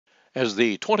As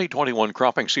the 2021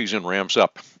 cropping season ramps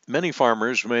up, many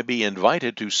farmers may be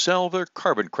invited to sell their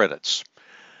carbon credits.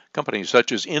 Companies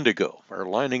such as Indigo are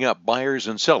lining up buyers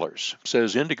and sellers,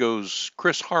 says Indigo's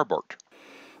Chris Harbourt.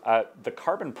 The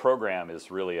carbon program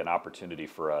is really an opportunity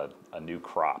for a new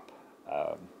crop.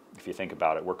 If you think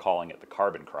about it, we're calling it the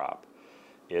carbon crop.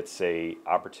 It's a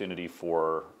opportunity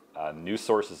for new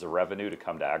sources of revenue to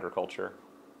come to agriculture.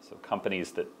 So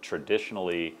companies that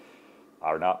traditionally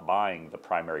are not buying the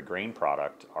primary grain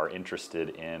product are interested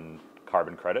in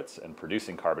carbon credits and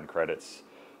producing carbon credits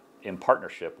in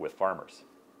partnership with farmers.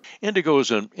 Indigo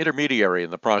is an intermediary in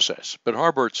the process, but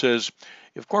Harbourt says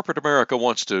if corporate America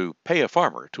wants to pay a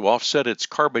farmer to offset its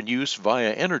carbon use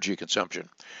via energy consumption,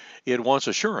 it wants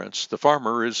assurance the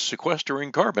farmer is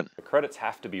sequestering carbon. The credits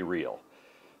have to be real.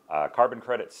 Carbon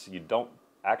credits, you don't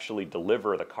actually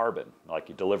deliver the carbon. Like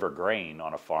you deliver grain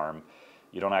on a farm,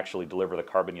 you don't actually deliver the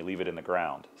carbon, you leave it in the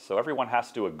ground. So everyone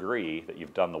has to agree that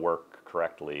you've done the work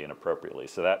correctly and appropriately.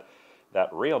 So that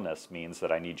realness means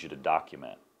that I need you to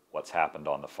document what's happened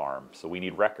on the farm. So we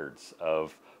need records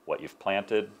of what you've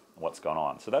planted and what's gone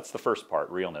on. So that's the first part,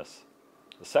 realness.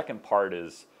 The second part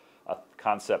is a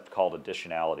concept called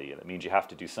additionality. That means you have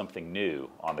to do something new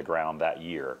on the ground that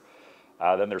year.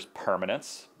 Then there's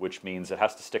permanence, which means it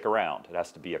has to stick around. It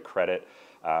has to be a credit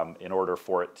in order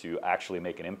for it to actually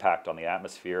make an impact on the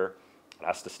atmosphere. It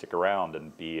has to stick around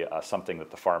and be something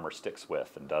that the farmer sticks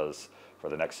with and does for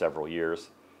the next several years.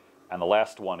 And the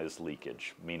last one is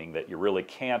leakage, meaning that you really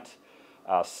can't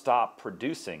stop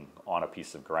producing on a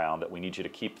piece of ground, that we need you to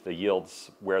keep the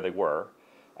yields where they were.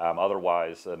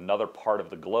 Otherwise, another part of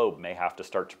the globe may have to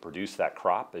start to produce that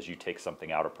crop as you take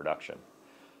something out of production.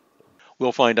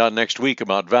 We'll find out next week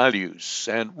about values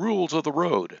and rules of the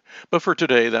road. But for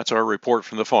today, that's our report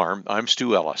from the farm. I'm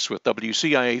Stu Ellis with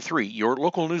WCIA 3, your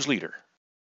local news leader.